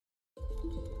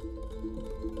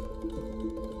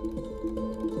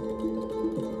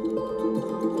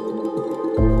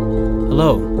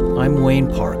Hello, I'm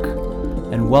Wayne Park,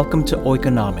 and welcome to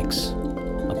Oikonomics,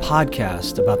 a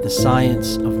podcast about the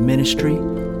science of ministry,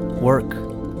 work,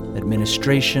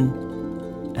 administration,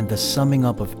 and the summing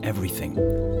up of everything.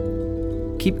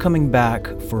 Keep coming back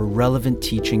for relevant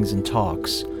teachings and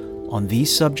talks on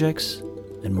these subjects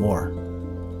and more.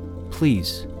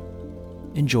 Please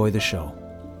enjoy the show.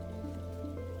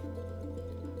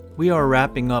 We are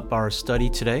wrapping up our study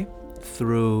today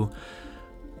through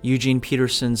Eugene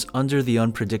Peterson's Under the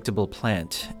Unpredictable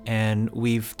Plant, and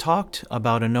we've talked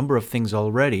about a number of things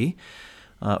already.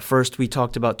 First, we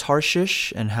talked about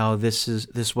Tarshish and how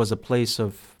this was a place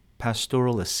of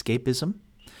pastoral escapism.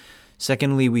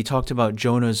 Secondly, we talked about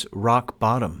Jonah's rock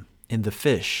bottom in the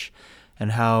fish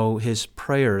and how his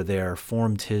prayer there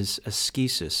formed his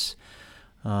ascesis.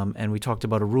 And we talked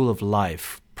about a rule of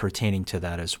life pertaining to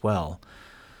that as well.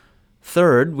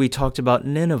 Third, we talked about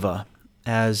Nineveh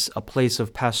as a place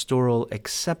of pastoral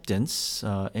acceptance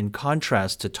in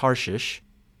contrast to Tarshish.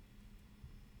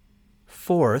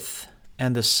 Fourth,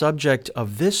 and the subject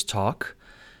of this talk,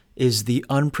 is the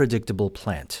unpredictable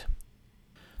plant.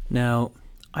 Now,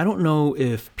 I don't know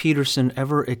if Peterson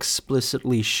ever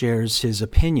explicitly shares his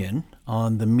opinion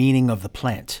on the meaning of the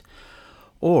plant,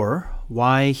 or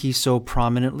why he so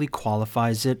prominently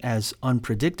qualifies it as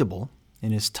unpredictable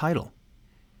in his title.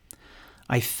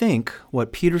 I think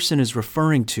what Peterson is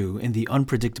referring to in the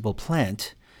unpredictable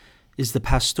plant is the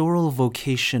pastoral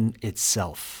vocation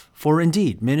itself. For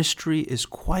indeed, ministry is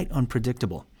quite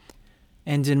unpredictable.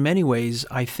 And in many ways,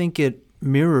 I think it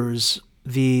mirrors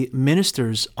the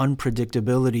minister's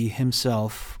unpredictability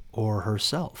himself or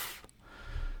herself.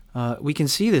 We can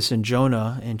see this in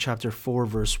Jonah in chapter 4,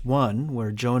 verse 1,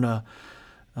 where Jonah,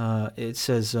 it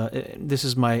says, this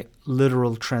is my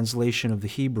literal translation of the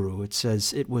Hebrew. It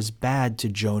says, "It was bad to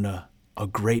Jonah, a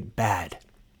great bad."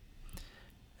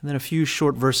 And then a few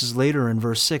short verses later in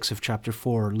verse 6 of chapter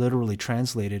 4, literally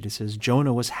translated, it says,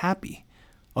 "Jonah was happy,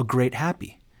 a great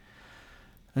happy."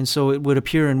 And so it would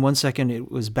appear in one second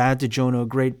it was bad to Jonah, a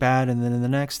great bad, and then in the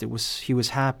next he was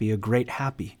happy, a great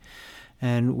happy.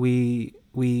 And we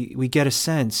get a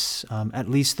sense, at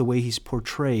least the way he's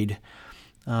portrayed,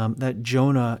 that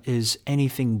Jonah is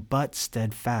anything but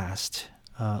steadfast,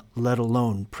 let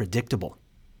alone predictable.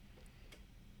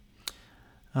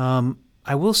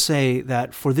 I will say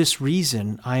that for this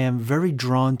reason, I am very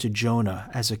drawn to Jonah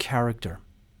as a character,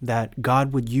 that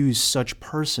God would use such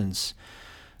persons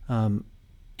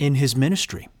in his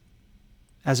ministry.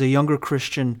 As a younger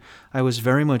Christian, I was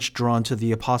very much drawn to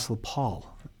the Apostle Paul.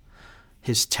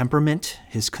 His temperament,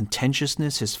 his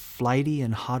contentiousness, his flighty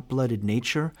and hot-blooded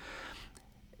nature,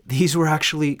 these were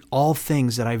actually all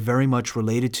things that I very much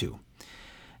related to.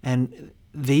 And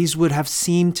these would have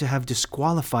seemed to have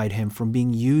disqualified him from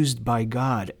being used by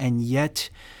God. And yet,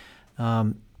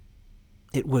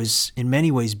 it was in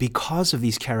many ways because of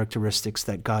these characteristics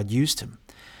that God used him.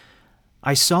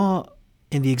 I saw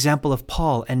in the example of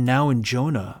Paul and now in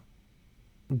Jonah,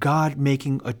 God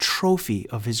making a trophy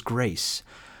of his grace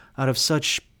out of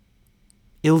such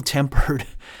ill-tempered,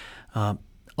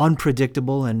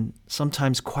 unpredictable, and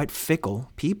sometimes quite fickle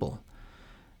people.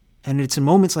 And it's in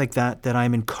moments like that that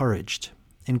I'm encouraged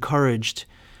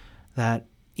that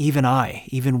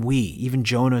even we, even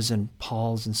Jonah's and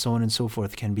Paul's and so on and so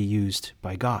forth can be used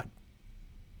by God.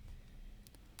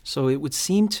 So it would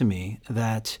seem to me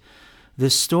that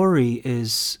this story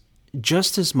is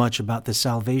just as much about the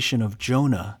salvation of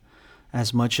Jonah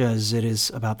as much as it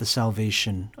is about the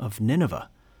salvation of Nineveh.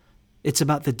 It's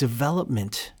about the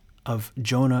development of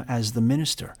Jonah as the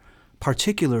minister,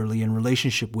 particularly in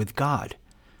relationship with God.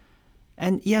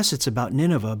 And yes, it's about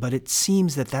Nineveh, but it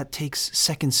seems that takes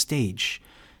second stage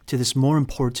to this more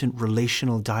important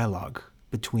relational dialogue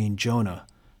between Jonah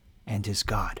and his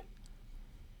God.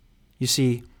 You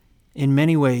see, in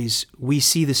many ways, we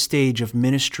see the stage of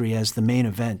ministry as the main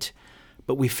event,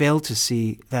 but we fail to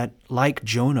see that, like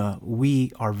Jonah,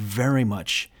 we are very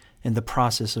much in the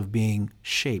process of being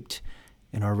shaped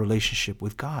in our relationship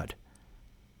with God.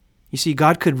 You see,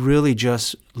 God could really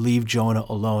just leave Jonah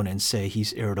alone and say,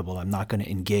 he's irritable, I'm not going to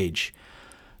engage.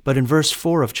 But in verse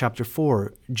 4 of chapter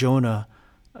 4, Jonah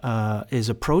is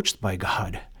approached by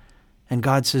God, and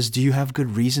God says, "Do you have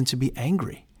good reason to be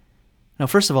angry?" Now,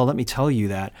 first of all, let me tell you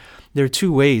that there are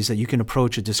two ways that you can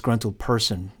approach a disgruntled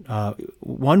person.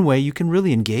 One way, you can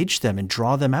really engage them and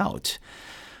draw them out.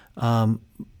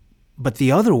 But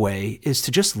the other way is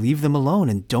to just leave them alone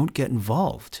and don't get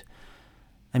involved.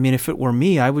 I mean, if it were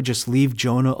me, I would just leave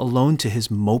Jonah alone to his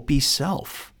mopey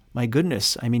self. My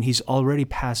goodness, I mean, he's already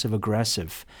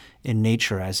passive-aggressive in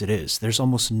nature as it is. There's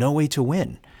almost no way to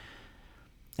win.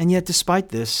 And yet, despite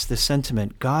this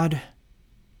sentiment, God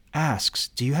asks,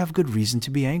 do you have good reason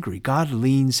to be angry? God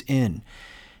leans in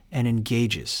and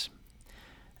engages.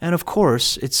 And of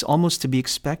course, it's almost to be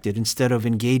expected. Instead of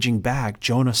engaging back,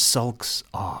 Jonah sulks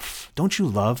off. Don't you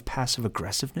love passive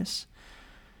aggressiveness?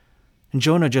 And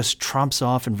Jonah just tromps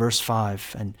off in verse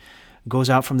 5 and goes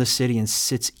out from the city and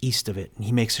sits east of it. And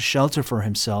he makes a shelter for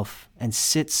himself and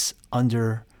sits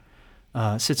under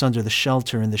the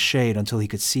shelter in the shade until he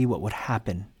could see what would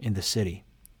happen in the city.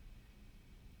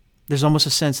 There's almost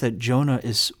a sense that Jonah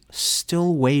is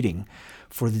still waiting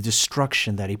for the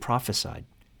destruction that he prophesied.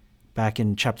 Back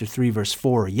in chapter 3, verse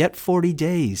 4, yet 40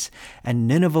 days, and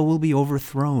Nineveh will be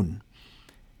overthrown.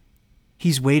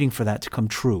 He's waiting for that to come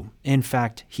true. In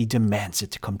fact, he demands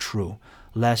it to come true,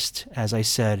 lest, as I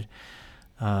said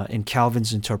in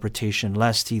Calvin's interpretation,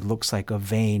 lest he looks like a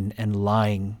vain and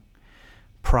lying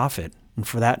prophet, and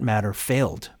for that matter,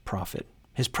 failed prophet.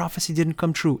 His prophecy didn't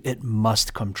come true. It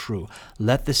must come true.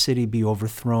 Let the city be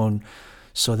overthrown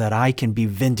so that I can be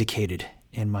vindicated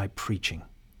in my preaching.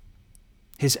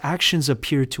 His actions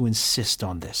appear to insist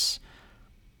on this.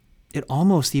 It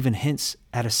almost even hints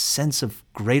at a sense of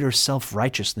greater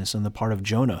self-righteousness on the part of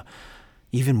Jonah,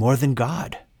 even more than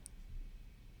God.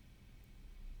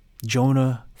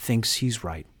 Jonah thinks he's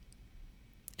right,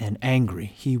 and angry,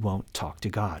 he won't talk to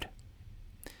God.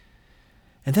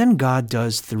 And then God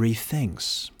does three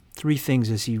things. Three things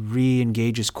as he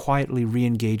quietly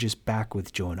re-engages back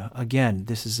with Jonah. Again,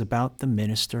 this is about the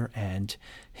minister and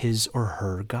his or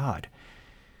her God.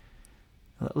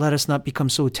 Let us not become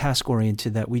so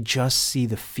task-oriented that we just see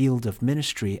the field of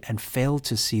ministry and fail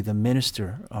to see the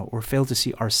minister or fail to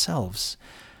see ourselves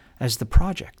as the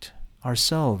project,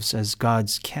 ourselves as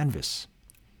God's canvas.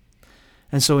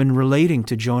 And so in relating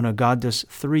to Jonah, God does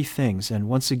three things. And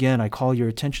once again, I call your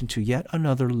attention to yet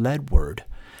another lead word.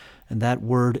 And that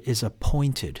word is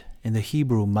appointed, in the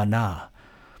Hebrew, manah.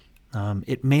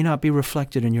 It may not be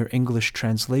reflected in your English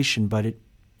translation, but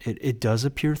it does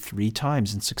appear three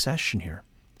times in succession here.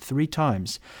 Three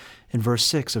times. In verse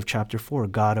 6 of chapter 4,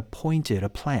 God appointed a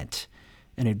plant,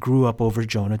 and it grew up over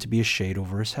Jonah to be a shade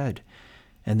over his head.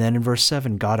 And then in verse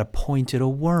 7, God appointed a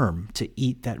worm to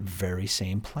eat that very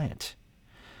same plant.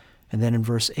 And then in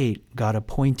verse 8, God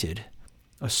appointed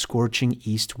a scorching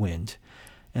east wind,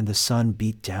 and the sun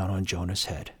beat down on Jonah's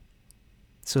head.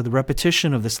 So the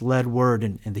repetition of this lead word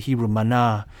in the Hebrew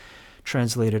manah,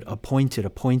 translated appointed,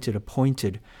 appointed,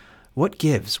 appointed, what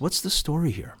gives? What's the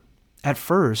story here? At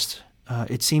first,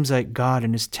 it seems like God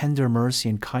in his tender mercy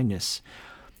and kindness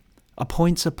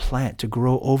appoints a plant to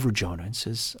grow over Jonah and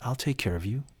says, I'll take care of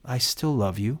you. I still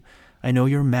love you. I know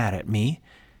you're mad at me.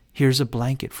 Here's a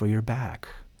blanket for your back.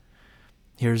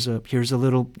 Here's a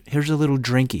little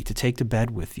drinky to take to bed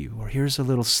with you, or here's a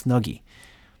little snuggie.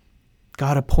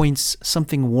 God appoints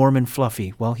something warm and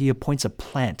fluffy. Well, he appoints a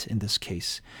plant in this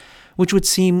case, which would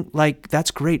seem like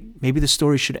that's great. Maybe the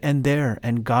story should end there,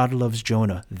 and God loves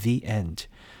Jonah, the end.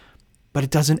 But it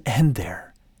doesn't end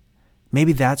there.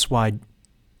 Maybe that's why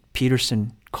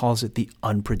Peterson calls it the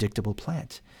unpredictable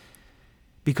plant.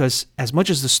 Because as much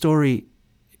as the story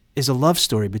is a love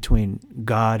story between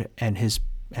God and his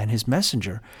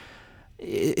messenger,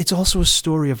 it's also a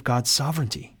story of God's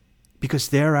sovereignty. Because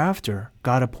thereafter,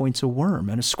 God appoints a worm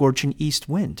and a scorching east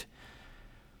wind.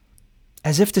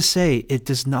 As if to say, it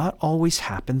does not always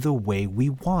happen the way we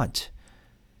want.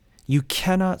 You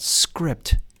cannot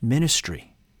script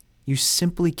ministry. You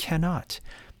simply cannot.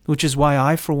 Which is why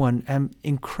I, for one, am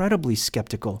incredibly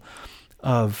skeptical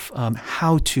of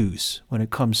how-tos when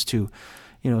it comes to,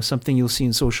 something you'll see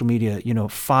in social media,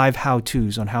 5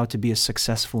 how-tos on how to be a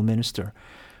successful minister.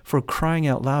 For crying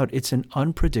out loud, it's an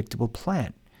unpredictable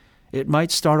plan. It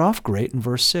might start off great in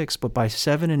verse 6, but by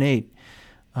 7 and 8,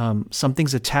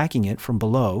 something's attacking it from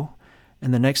below,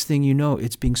 and the next thing you know,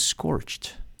 it's being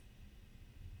scorched.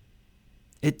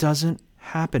 It doesn't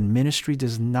happen. Ministry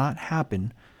does not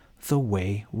happen the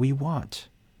way we want.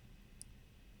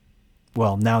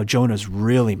 Well, now Jonah's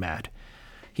really mad.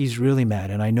 He's really mad,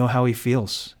 and I know how he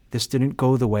feels. This didn't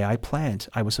go the way I planned.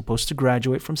 I was supposed to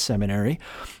graduate from seminary.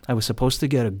 I was supposed to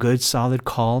get a good, solid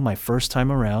call my first time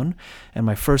around. And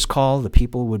my first call, the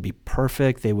people would be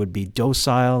perfect. They would be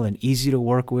docile and easy to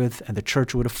work with, and the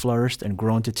church would have flourished and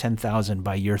grown to 10,000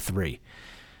 by year 3.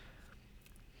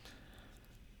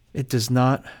 It does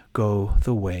not go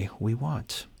the way we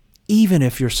want. Even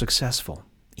if you're successful,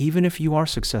 even if you are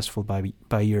successful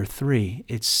by year 3,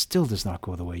 it still does not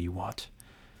go the way you want.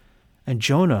 And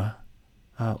Jonah,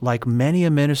 like many a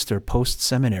minister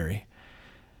post-seminary,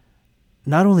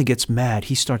 not only gets mad,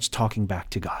 he starts talking back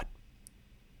to God.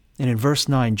 And in verse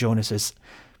 9, Jonah says,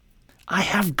 I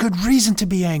have good reason to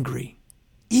be angry,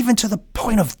 even to the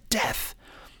point of death.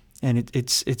 And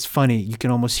it's funny. You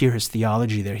can almost hear his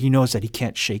theology there. He knows that he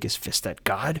can't shake his fist at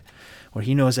God, or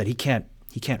he knows that he can't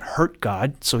hurt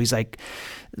God. So he's like,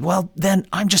 well, then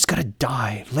I'm just going to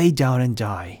die, lay down and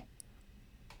die.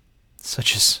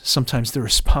 Such is sometimes the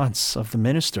response of the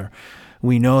minister.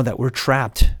 We know that we're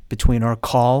trapped between our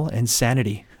call and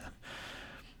sanity.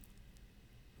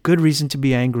 Good reason to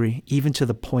be angry, even to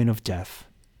the point of death.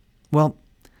 Well,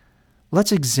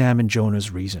 let's examine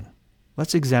Jonah's reason.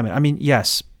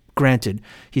 Yes, granted,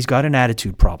 he's got an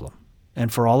attitude problem.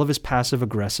 And for all of his passive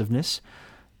aggressiveness,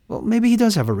 well, maybe he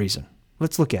does have a reason.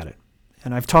 Let's look at it.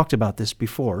 And I've talked about this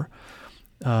before.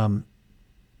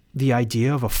 The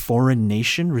idea of a foreign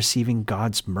nation receiving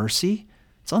God's mercy,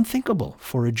 it's unthinkable.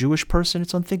 For a Jewish person,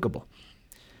 it's unthinkable.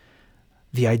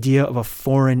 The idea of a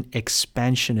foreign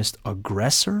expansionist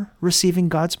aggressor receiving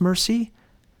God's mercy,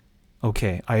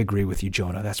 okay, I agree with you,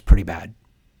 Jonah. That's pretty bad.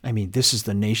 I mean, this is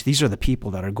the nation. These are the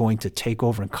people that are going to take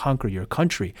over and conquer your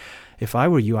country. If I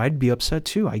were you, I'd be upset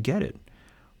too. I get it.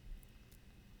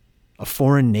 A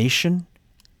foreign nation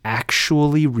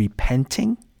actually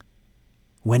repenting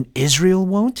when Israel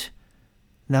won't?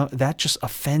 Now, that just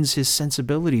offends his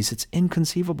sensibilities. It's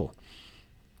inconceivable.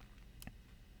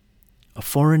 A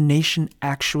foreign nation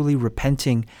actually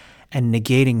repenting and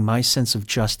negating my sense of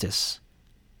justice.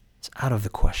 It's out of the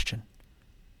question.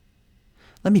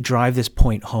 Let me drive this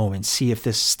point home and see if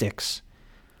this sticks.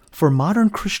 For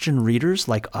modern Christian readers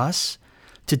like us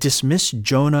to dismiss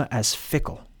Jonah as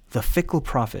fickle, the fickle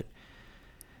prophet,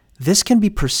 this can be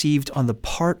perceived on the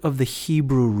part of the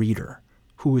Hebrew reader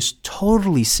who is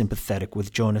totally sympathetic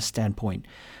with Jonah's standpoint.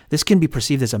 This can be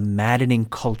perceived as a maddening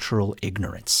cultural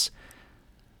ignorance.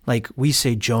 Like we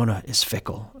say Jonah is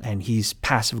fickle and he's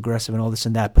passive-aggressive and all this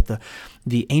and that, but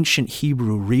the ancient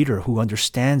Hebrew reader who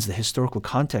understands the historical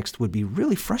context would be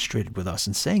really frustrated with us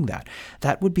in saying that.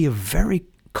 That would be a very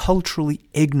culturally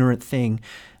ignorant thing,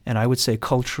 and I would say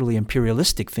culturally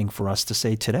imperialistic thing for us to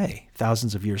say today,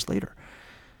 thousands of years later.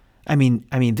 I mean,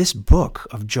 this book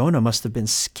of Jonah must have been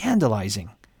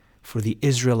scandalizing for the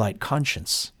Israelite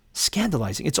conscience.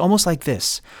 Scandalizing. It's almost like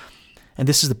this. And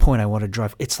this is the point I want to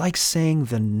drive. It's like saying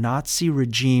the Nazi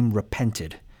regime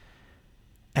repented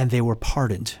and they were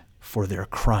pardoned for their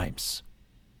crimes.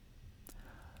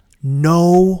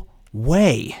 No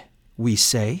way, we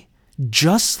say.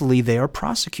 Justly they are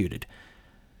prosecuted.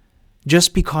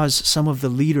 Just because some of the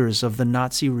leaders of the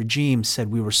Nazi regime said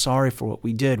we were sorry for what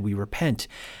we did, we repent,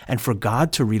 and for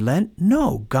God to relent?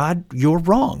 No, God, you're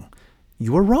wrong.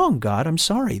 You're wrong, God, I'm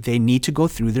sorry. They need to go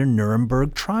through their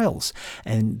Nuremberg trials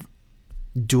and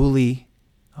duly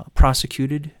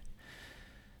prosecuted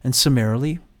and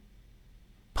summarily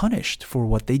punished for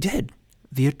what they did,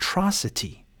 the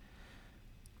atrocity.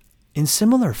 In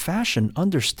similar fashion,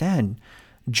 understand,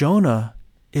 Jonah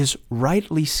is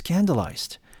rightly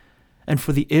scandalized. And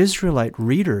for the Israelite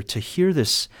reader to hear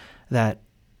this, that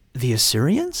the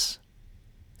Assyrians,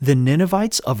 the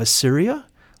Ninevites of Assyria,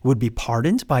 would be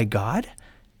pardoned by God,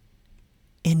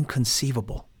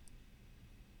 inconceivable.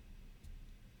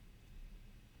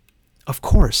 Of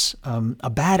course, a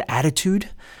bad attitude,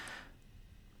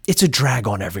 it's a drag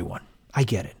on everyone. I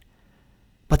get it.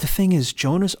 But the thing is,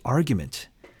 Jonah's argument,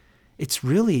 it's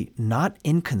really not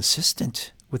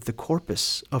inconsistent with the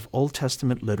corpus of Old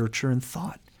Testament literature and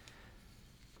thought.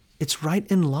 It's right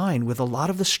in line with a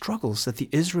lot of the struggles that the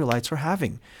Israelites are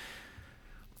having.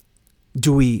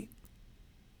 Do we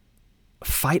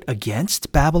fight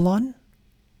against Babylon,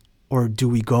 or do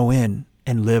we go in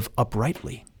and live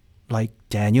uprightly, like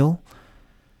Daniel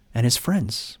and his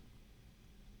friends?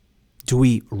 Do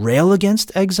we rail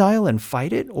against exile and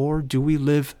fight it, or do we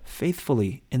live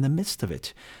faithfully in the midst of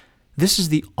it? This is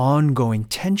the ongoing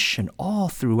tension all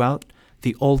throughout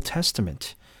the Old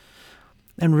Testament.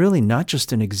 And really not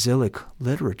just in exilic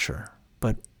literature,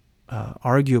 but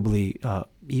arguably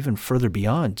even further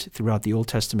beyond throughout the Old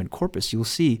Testament corpus. You'll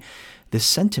see this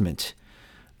sentiment.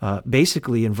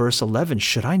 Basically in verse 11,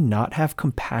 should I not have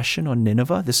compassion on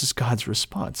Nineveh? This is God's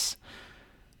response.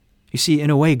 You see, in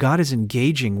a way, God is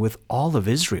engaging with all of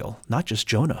Israel, not just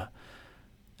Jonah.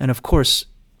 And of course,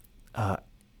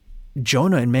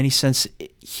 Jonah, in many sense,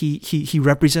 he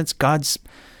represents God's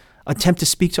attempt to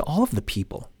speak to all of the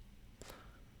people.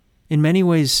 In many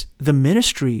ways, the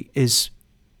ministry is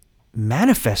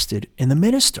manifested in the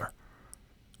minister.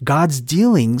 God's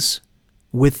dealings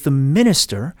with the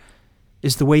minister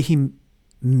is the way he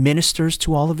ministers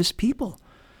to all of his people.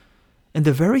 And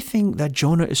the very thing that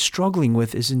Jonah is struggling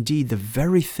with is indeed the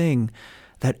very thing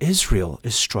that Israel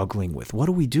is struggling with. What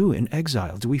do we do in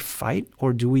exile? Do we fight,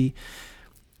 or do we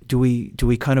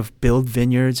kind of build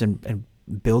vineyards and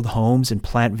build homes and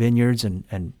plant vineyards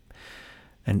and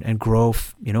and grow,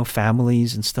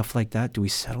 families and stuff like that? Do we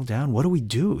settle down? What do we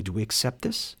do? Do we accept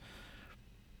this?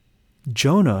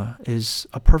 Jonah is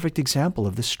a perfect example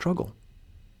of this struggle.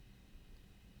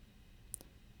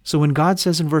 So when God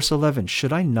says in verse 11,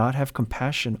 should I not have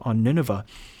compassion on Nineveh?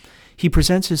 He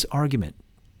presents his argument.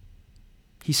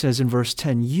 He says in verse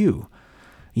 10, you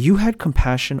had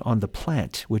compassion on the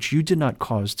plant, which you did not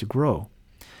cause to grow.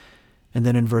 And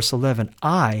then in verse 11,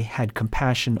 I had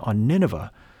compassion on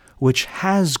Nineveh, which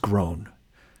has grown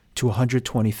to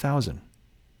 120,000.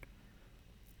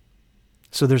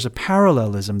 So there's a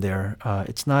parallelism there.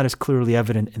 It's not as clearly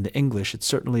evident in the English. It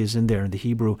certainly is in there in the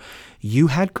Hebrew. You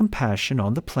had compassion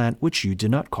on the plant which you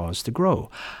did not cause to grow.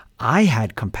 I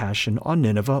had compassion on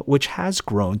Nineveh, which has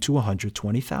grown to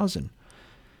 120,000.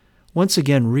 Once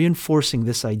again, reinforcing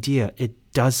this idea, it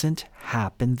doesn't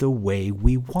happen the way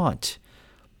we want.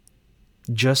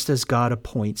 Just as God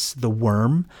appoints the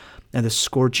worm and the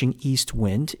scorching east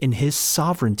wind, in his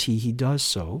sovereignty he does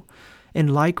so. In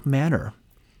like manner,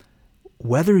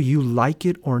 whether you like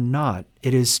it or not,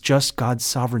 it is just God's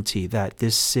sovereignty that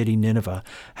this city, Nineveh,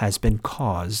 has been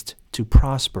caused to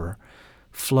prosper,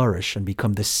 flourish, and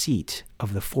become the seat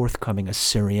of the forthcoming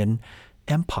Assyrian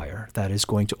empire that is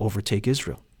going to overtake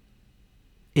Israel.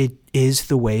 It is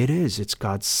the way it is. It's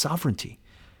God's sovereignty.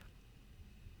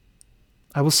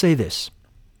 I will say this.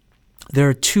 There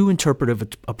are two interpretive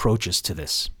approaches to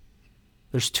this.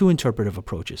 There's two interpretive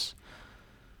approaches.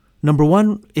 Number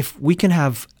one, if we can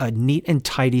have a neat and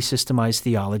tidy systemized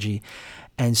theology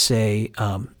and say,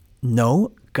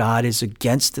 no, God is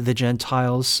against the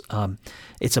Gentiles.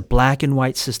 It's a black and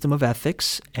white system of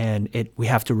ethics, and we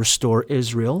have to restore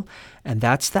Israel, and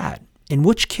that's that. In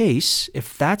which case,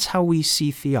 if that's how we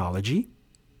see theology,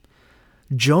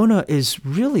 Jonah is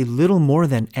really little more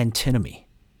than antinomy.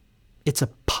 It's a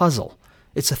puzzle.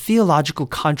 It's a theological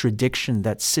contradiction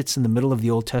that sits in the middle of the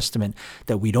Old Testament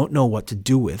that we don't know what to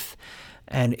do with.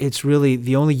 And it's really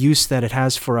the only use that it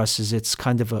has for us is it's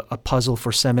kind of a puzzle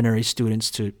for seminary students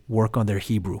to work on their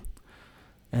Hebrew.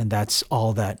 And that's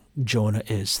all that Jonah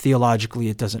is. Theologically,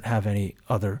 it doesn't have any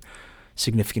other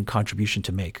significant contribution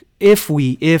to make.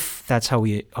 If that's how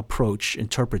we approach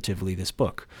interpretively this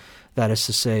book. That is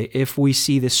to say, if we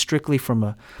see this strictly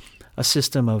from a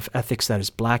system of ethics that is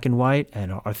black and white,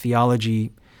 and our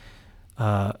theology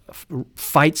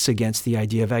fights against the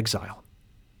idea of exile.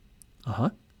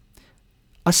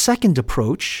 A second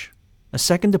approach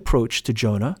to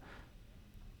Jonah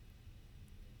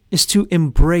is to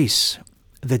embrace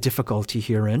the difficulty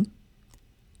herein,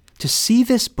 to see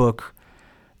this book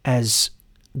as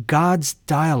God's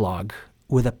dialogue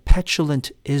with a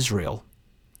petulant Israel,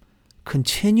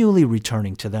 continually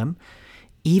returning to them,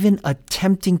 even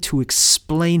attempting to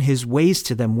explain his ways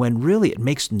to them when really it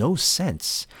makes no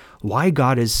sense why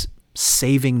God is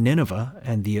saving Nineveh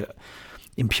and the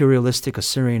imperialistic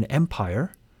Assyrian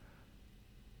Empire.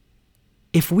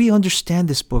 If we understand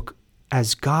this book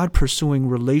as God pursuing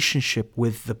relationship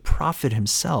with the prophet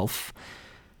himself,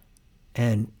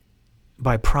 and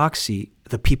by proxy,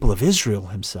 the people of Israel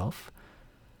himself,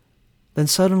 then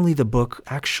suddenly the book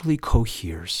actually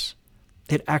coheres.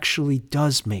 It actually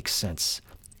does make sense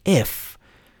if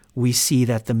we see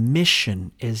that the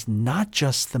mission is not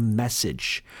just the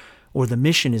message, or the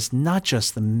mission is not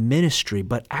just the ministry,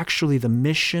 but actually the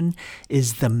mission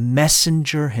is the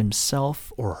messenger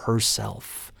himself or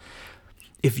herself.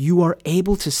 If you are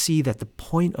able to see that the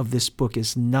point of this book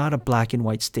is not a black and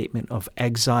white statement of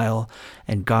exile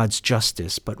and God's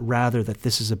justice, but rather that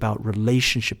this is about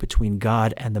relationship between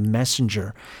God and the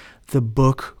messenger, the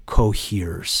book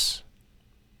coheres.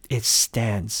 It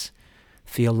stands.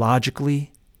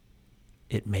 Theologically,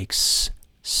 it makes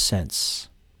sense.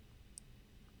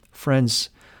 Friends,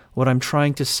 what I'm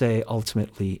trying to say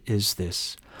ultimately is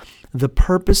this. The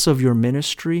purpose of your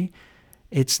ministry,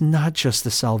 it's not just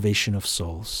the salvation of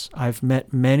souls. I've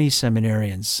met many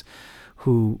seminarians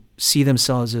who see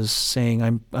themselves as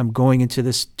saying, I'm going into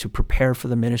this to prepare for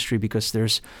the ministry because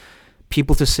there's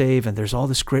people to save and there's all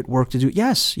this great work to do.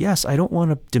 Yes, I don't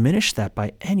want to diminish that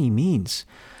by any means.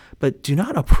 But do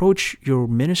not approach your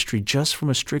ministry just from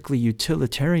a strictly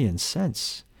utilitarian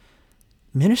sense.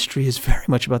 Ministry is very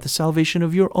much about the salvation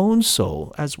of your own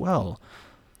soul as well.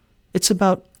 It's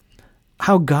about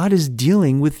how God is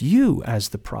dealing with you as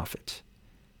the prophet.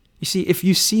 You see, if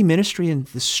you see ministry in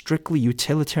the strictly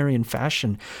utilitarian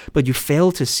fashion, but you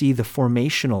fail to see the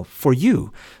formational, for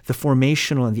you, the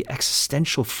formational and the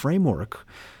existential framework,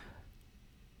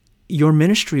 your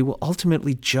ministry will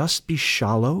ultimately just be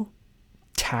shallow,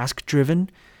 task-driven,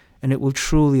 and it will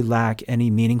truly lack any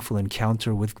meaningful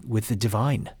encounter with the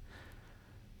divine.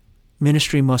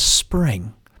 Ministry must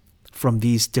spring from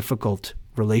these difficult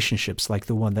relationships like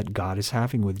the one that God is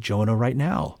having with Jonah right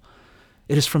now.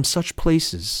 It is from such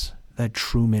places that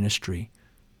true ministry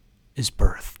is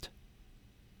birthed.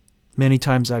 Many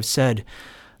times I've said,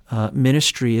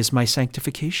 ministry is my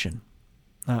sanctification.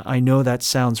 I know that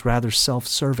sounds rather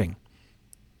self-serving.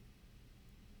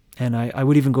 And I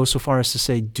would even go so far as to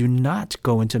say, do not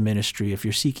go into ministry if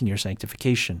you're seeking your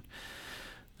sanctification.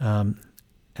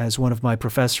 As one of my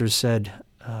professors said,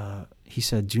 he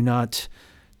said, do not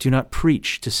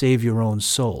preach to save your own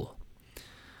soul.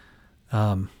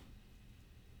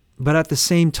 But at the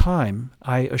same time,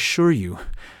 I assure you,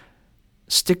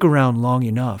 stick around long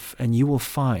enough and you will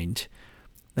find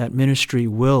that ministry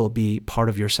will be part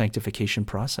of your sanctification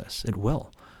process. It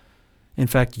will. In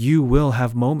fact, you will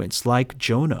have moments like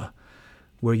Jonah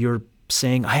where you're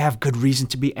saying, I have good reason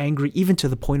to be angry, even to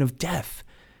the point of death.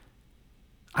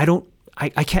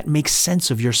 I can't make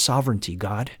sense of your sovereignty,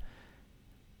 God.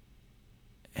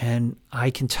 And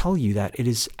I can tell you that it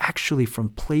is actually from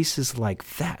places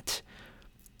like that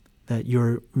that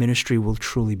your ministry will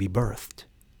truly be birthed.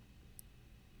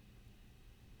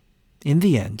 In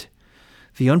the end,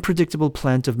 the unpredictable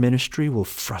plant of ministry will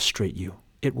frustrate you.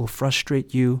 It will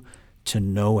frustrate you to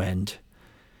no end.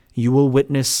 You will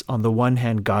witness, on the one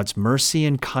hand, God's mercy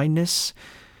and kindness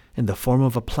in the form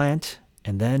of a plant,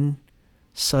 and then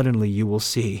suddenly you will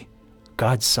see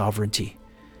God's sovereignty,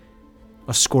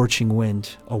 a scorching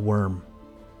wind, a worm.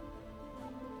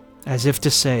 As if to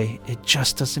say, it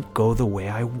just doesn't go the way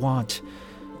I want.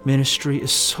 Ministry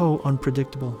is so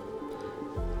unpredictable.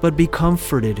 But be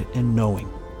comforted in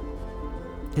knowing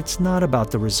it's not about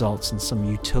the results in some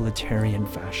utilitarian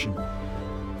fashion.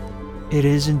 It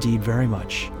is indeed very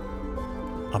much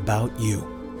about you.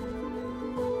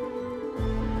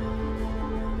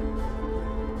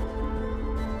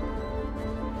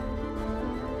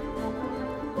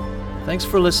 Thanks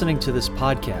for listening to this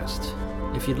podcast.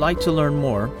 If you'd like to learn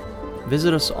more,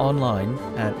 visit us online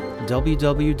at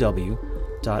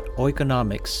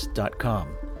www.oikonomics.com.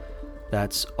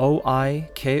 That's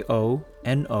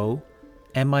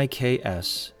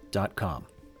oikonomiks.com.